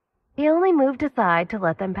anything. He only moved aside to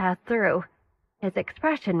let them pass through. His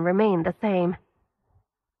expression remained the same.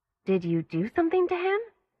 "Did you do something to him?"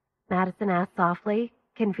 Madison asked softly,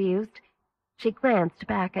 confused. She glanced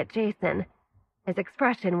back at Jason. His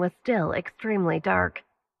expression was still extremely dark.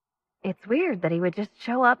 It's weird that he would just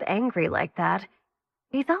show up angry like that.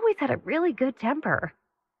 He's always had a really good temper.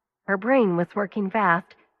 Her brain was working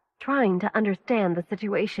fast, trying to understand the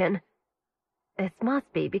situation. This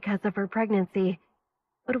must be because of her pregnancy.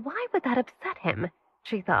 But why would that upset him?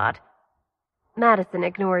 She thought. Madison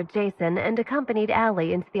ignored Jason and accompanied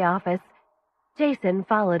Allie into the office. Jason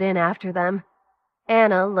followed in after them.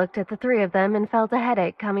 Anna looked at the three of them and felt a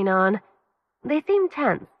headache coming on. They seemed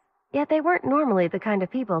tense, yet they weren't normally the kind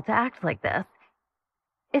of people to act like this.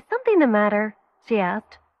 "Is something the matter?" she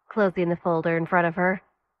asked, closing the folder in front of her.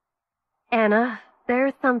 "Anna,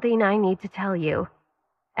 there's something I need to tell you,"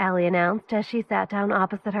 Allie announced as she sat down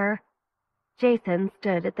opposite her. Jason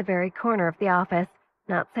stood at the very corner of the office,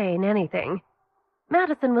 not saying anything.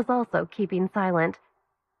 Madison was also keeping silent.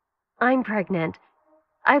 "I'm pregnant.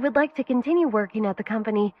 I would like to continue working at the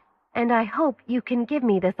company, and I hope you can give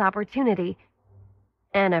me this opportunity."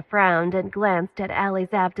 Anna frowned and glanced at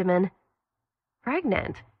Allie's abdomen.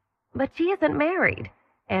 Pregnant? But she isn't married,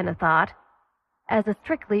 Anna thought. As a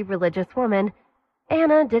strictly religious woman,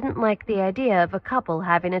 Anna didn't like the idea of a couple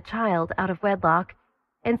having a child out of wedlock,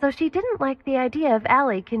 and so she didn't like the idea of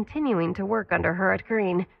Allie continuing to work under her at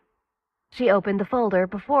Green. She opened the folder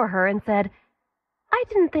before her and said, "I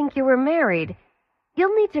didn't think you were married.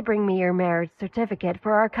 You'll need to bring me your marriage certificate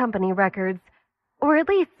for our company records, or at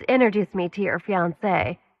least introduce me to your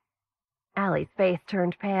fiancé." Allie's face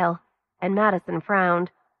turned pale, and Madison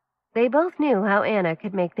frowned. They both knew how Anna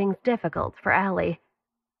could make things difficult for Allie.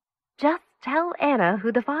 "Just tell Anna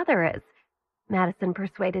who the father is," Madison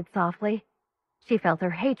persuaded softly. She felt her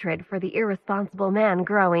hatred for the irresponsible man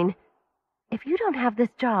growing. "If you don't have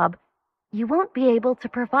this job, you won't be able to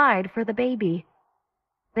provide for the baby."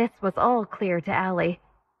 This was all clear to Allie,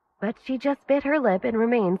 but she just bit her lip and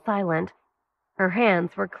remained silent. Her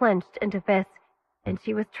hands were clenched into fists, and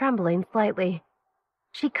she was trembling slightly.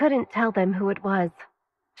 She couldn't tell them who it was.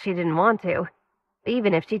 She didn't want to.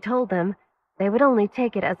 Even if she told them, they would only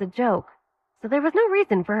take it as a joke, so there was no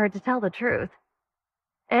reason for her to tell the truth.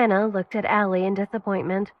 Anna looked at Allie in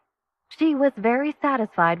disappointment. She was very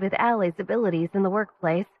satisfied with Allie's abilities in the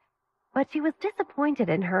workplace, but she was disappointed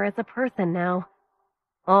in her as a person now.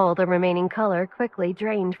 All the remaining color quickly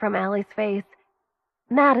drained from Allie's face.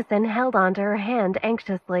 Madison held onto her hand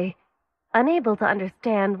anxiously, unable to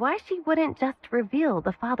understand why she wouldn't just reveal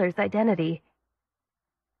the father's identity.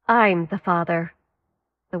 "I'm the father."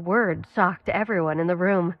 The word shocked everyone in the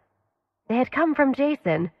room. They had come from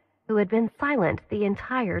Jason, who had been silent the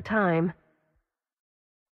entire time.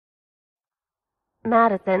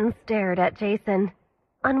 Madison stared at Jason,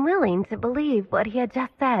 unwilling to believe what he had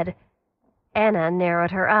just said. Anna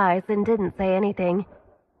narrowed her eyes and didn't say anything.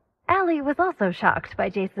 Allie was also shocked by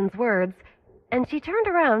Jason's words, and she turned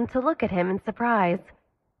around to look at him in surprise.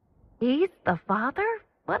 "He's the father?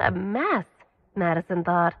 What a mess," Madison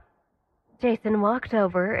thought. Jason walked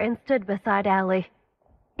over and stood beside Allie.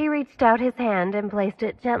 He reached out his hand and placed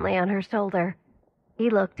it gently on her shoulder. He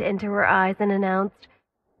looked into her eyes and announced,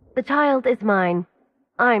 "The child is mine.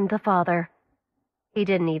 I'm the father." He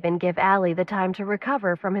didn't even give Allie the time to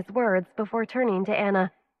recover from his words before turning to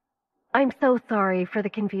Anna. "I'm so sorry for the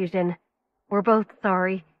confusion. We're both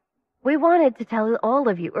sorry. We wanted to tell all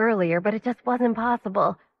of you earlier, but it just wasn't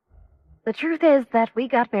possible. The truth is that we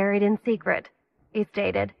got married in secret," he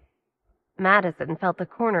stated. Madison felt the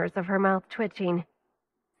corners of her mouth twitching.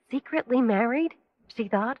 Secretly married? She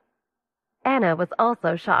thought. Anna was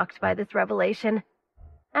also shocked by this revelation.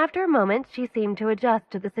 After a moment, she seemed to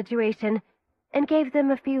adjust to the situation and gave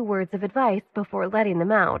them a few words of advice before letting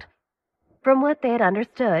them out. From what they had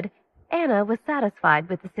understood, Anna was satisfied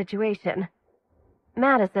with the situation.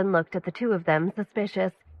 Madison looked at the two of them,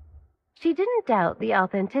 suspicious. She didn't doubt the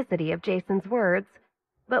authenticity of Jason's words,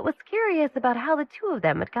 but was curious about how the two of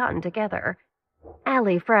them had gotten together.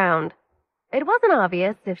 Allie frowned. It wasn't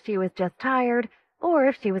obvious if she was just tired or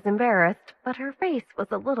if she was embarrassed, but her face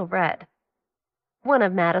was a little red. One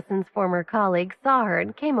of Madison's former colleagues saw her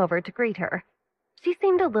and came over to greet her. She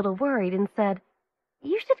seemed a little worried and said,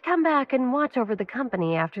 "You should come back and watch over the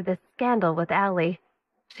company after this scandal with Allie.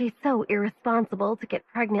 She's so irresponsible to get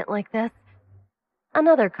pregnant like this."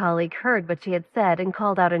 Another colleague heard what she had said and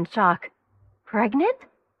called out in shock, "Pregnant?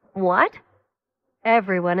 What?"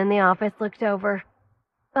 Everyone in the office looked over.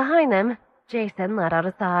 Behind them, Jason let out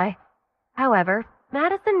a sigh. However,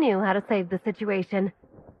 Madison knew how to save the situation.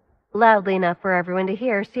 Loudly enough for everyone to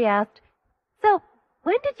hear, she asked, "So,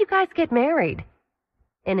 when did you guys get married?"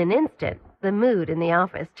 In an instant, the mood in the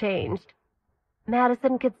office changed.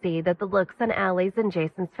 Madison could see that the looks on Allie's and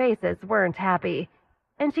Jason's faces weren't happy,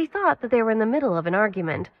 and she thought that they were in the middle of an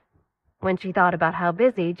argument. When she thought about how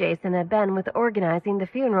busy Jason had been with organizing the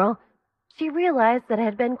funeral, she realized that it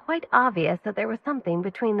had been quite obvious that there was something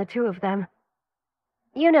between the two of them.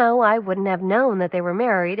 "You know, I wouldn't have known that they were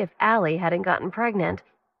married if Allie hadn't gotten pregnant,"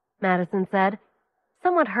 Madison said,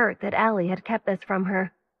 somewhat hurt that Allie had kept this from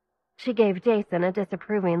her. She gave Jason a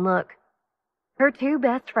disapproving look. Her two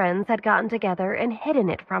best friends had gotten together and hidden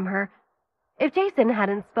it from her. If Jason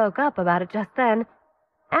hadn't spoke up about it just then,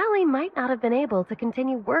 Allie might not have been able to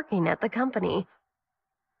continue working at the company.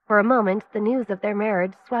 For a moment, the news of their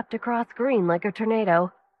marriage swept across Green like a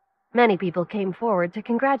tornado. Many people came forward to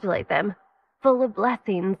congratulate them, full of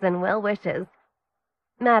blessings and well wishes.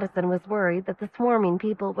 Madison was worried that the swarming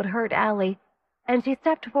people would hurt Allie, and she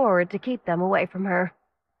stepped forward to keep them away from her.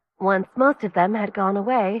 Once most of them had gone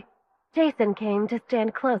away, Jason came to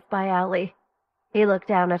stand close by Allie. He looked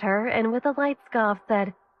down at her and with a light scoff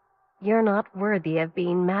said, "You're not worthy of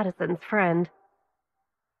being Madison's friend."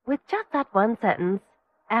 With just that one sentence,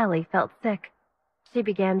 Allie felt sick. She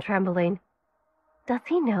began trembling. Does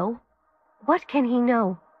he know? What can he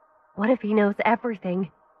know? What if he knows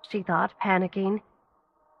everything? She thought, panicking.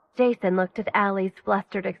 Jason looked at Allie's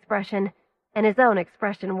flustered expression, and his own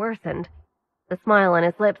expression worsened, the smile on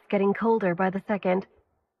his lips getting colder by the second.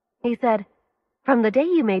 He said, "From the day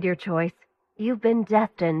you made your choice, you've been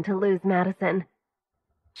destined to lose Madison."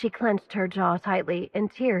 She clenched her jaw tightly,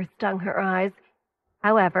 and tears stung her eyes.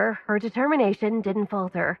 However, her determination didn't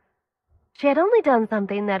falter. She had only done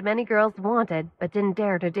something that many girls wanted but didn't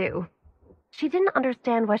dare to do. She didn't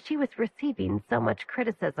understand why she was receiving so much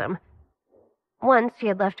criticism. Once she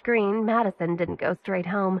had left Green, Madison didn't go straight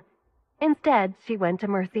home. Instead, she went to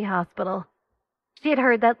Mercy Hospital. She had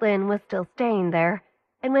heard that Lynn was still staying there,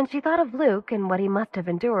 and when she thought of Luke and what he must have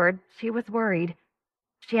endured, she was worried.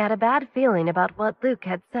 She had a bad feeling about what Luke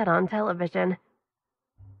had said on television.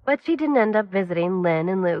 But she didn't end up visiting Lynn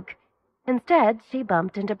and Luke. Instead, she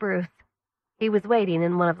bumped into Bruce. He was waiting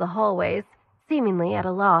in one of the hallways, seemingly at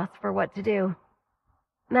a loss for what to do.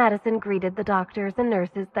 Madison greeted the doctors and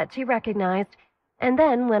nurses that she recognized, and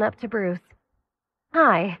then went up to Bruce.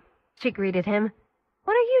 "Hi," she greeted him.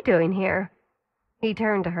 "What are you doing here?" He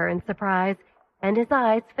turned to her in surprise, and his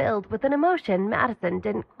eyes filled with an emotion Madison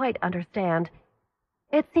didn't quite understand.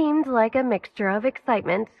 It seemed like a mixture of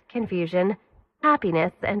excitement, confusion,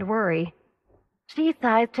 happiness, and worry. She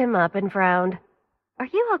sized him up and frowned. "Are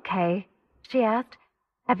you okay?" she asked.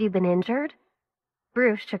 "Have you been injured?"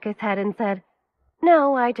 Bruce shook his head and said,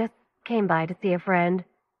 "No, I just came by to see a friend."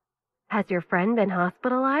 "Has your friend been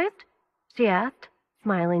hospitalized?" she asked,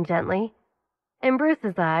 smiling gently. In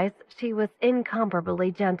Bruce's eyes, she was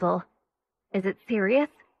incomparably gentle. "Is it serious?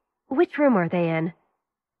 Which room are they in?"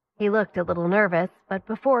 He looked a little nervous, but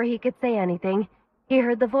before he could say anything, he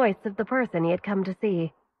heard the voice of the person he had come to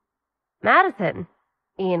see. "Madison!"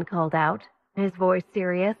 Ian called out, his voice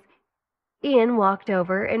serious. Ian walked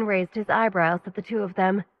over and raised his eyebrows at the two of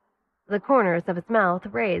them. The corners of his mouth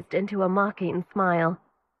raised into a mocking smile.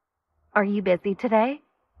 "Are you busy today?"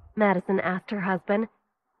 Madison asked her husband.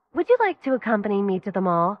 "Would you like to accompany me to the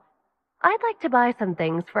mall? I'd like to buy some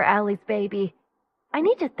things for Allie's baby. I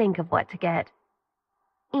need to think of what to get."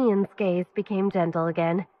 Ian's gaze became gentle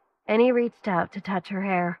again, and he reached out to touch her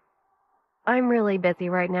hair. "I'm really busy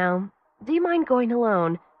right now. Do you mind going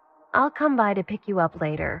alone? I'll come by to pick you up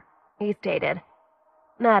later," he stated.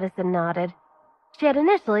 Madison nodded. She had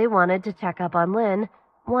initially wanted to check up on Lynn,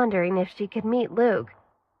 wondering if she could meet Luke,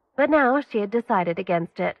 but now she had decided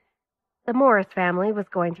against it. The Morris family was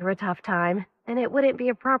going through a tough time, and it wouldn't be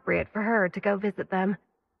appropriate for her to go visit them.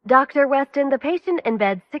 "Dr. Weston, the patient in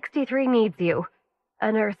bed 63 needs you."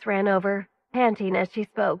 A nurse ran over, panting as she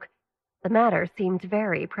spoke. The matter seemed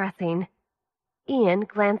very pressing. Ian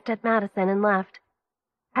glanced at Madison and left.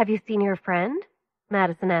 "Have you seen your friend?"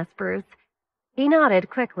 Madison asked Bruce. He nodded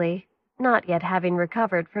quickly, not yet having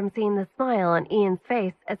recovered from seeing the smile on Ian's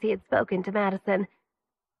face as he had spoken to Madison.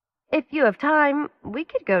 "If you have time, we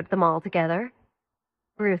could go to the mall together."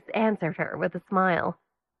 Bruce answered her with a smile.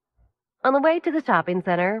 On the way to the shopping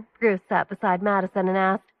center, Bruce sat beside Madison and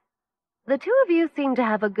asked, "The two of you seem to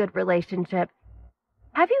have a good relationship.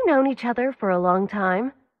 Have you known each other for a long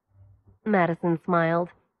time?" Madison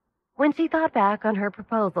smiled. When she thought back on her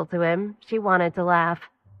proposal to him, she wanted to laugh.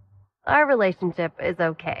 "Our relationship is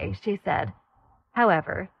okay," she said.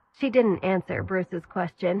 However, she didn't answer Bruce's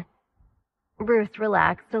question. Bruce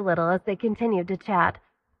relaxed a little as they continued to chat.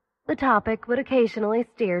 The topic would occasionally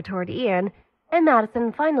steer toward Ian, and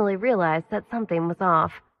Madison finally realized that something was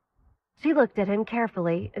off. She looked at him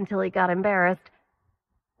carefully until he got embarrassed.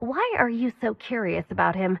 "Why are you so curious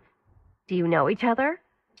about him? Do you know each other?"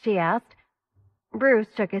 she asked.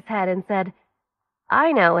 Bruce shook his head and said,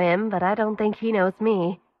 "I know him, but I don't think he knows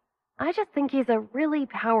me. I just think he's a really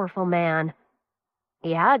powerful man."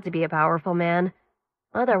 He had to be a powerful man.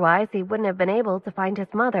 Otherwise, he wouldn't have been able to find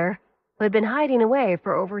his mother, who had been hiding away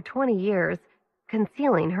for over 20 years,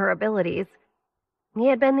 concealing her abilities. He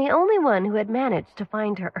had been the only one who had managed to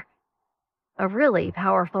find her. A really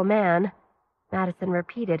powerful man. Madison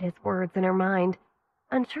repeated his words in her mind,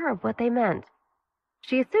 unsure of what they meant.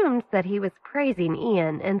 She assumed that he was praising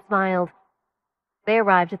Ian and smiled. They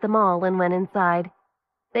arrived at the mall and went inside.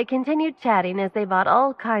 They continued chatting as they bought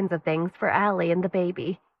all kinds of things for Allie and the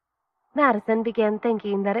baby. Madison began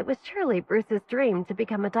thinking that it was surely Bruce's dream to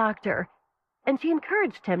become a doctor, and she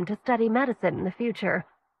encouraged him to study medicine in the future.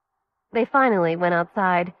 They finally went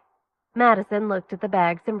outside. Madison looked at the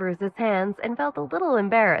bags in Bruce's hands and felt a little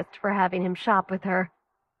embarrassed for having him shop with her.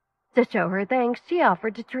 To show her thanks, she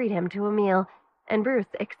offered to treat him to a meal, and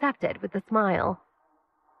Bruce accepted with a smile.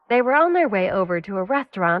 They were on their way over to a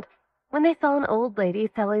restaurant when they saw an old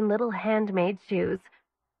lady selling little handmade shoes.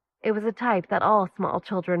 It was a type that all small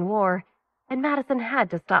children wore, and Madison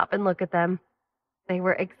had to stop and look at them. They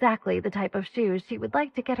were exactly the type of shoes she would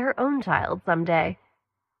like to get her own child someday.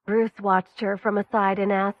 Bruce watched her from a side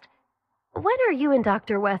and asked, "When are you and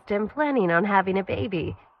Dr. Weston planning on having a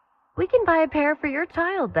baby? We can buy a pair for your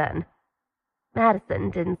child then."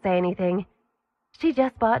 Madison didn't say anything. She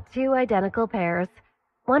just bought 2 identical pairs,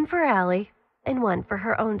 one for Allie and one for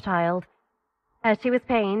her own child. As she was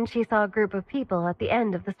paying, she saw a group of people at the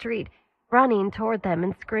end of the street, running toward them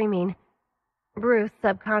and screaming. Bruce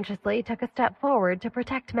subconsciously took a step forward to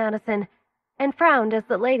protect Madison, and frowned as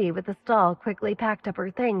the lady with the stall quickly packed up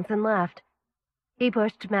her things and left. He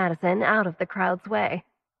pushed Madison out of the crowd's way.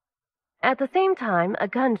 At the same time, a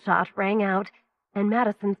gunshot rang out, and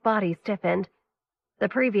Madison's body stiffened. The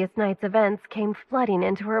previous night's events came flooding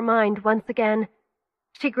into her mind once again.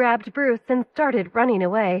 She grabbed Bruce and started running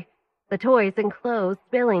away, the toys and clothes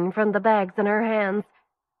spilling from the bags in her hands.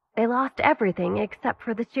 They lost everything except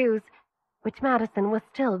for the shoes, which Madison was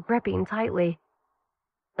still gripping tightly.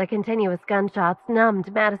 The continuous gunshots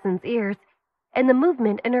numbed Madison's ears, and the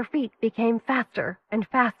movement in her feet became faster and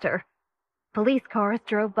faster. Police cars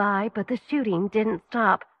drove by, but the shooting didn't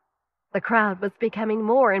stop. The crowd was becoming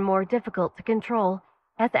more and more difficult to control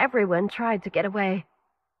as everyone tried to get away.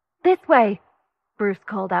 "This way!" Bruce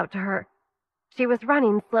called out to her. She was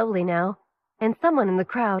running slowly now, and someone in the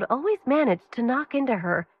crowd always managed to knock into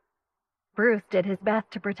her. Bruce did his best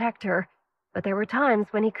to protect her, but there were times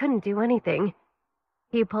when he couldn't do anything.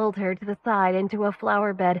 He pulled her to the side into a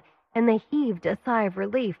flower bed, and they heaved a sigh of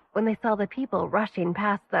relief when they saw the people rushing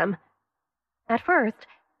past them. At first,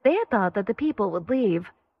 they had thought that the people would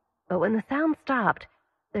leave, but when the sound stopped,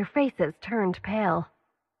 their faces turned pale.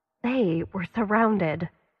 They were surrounded.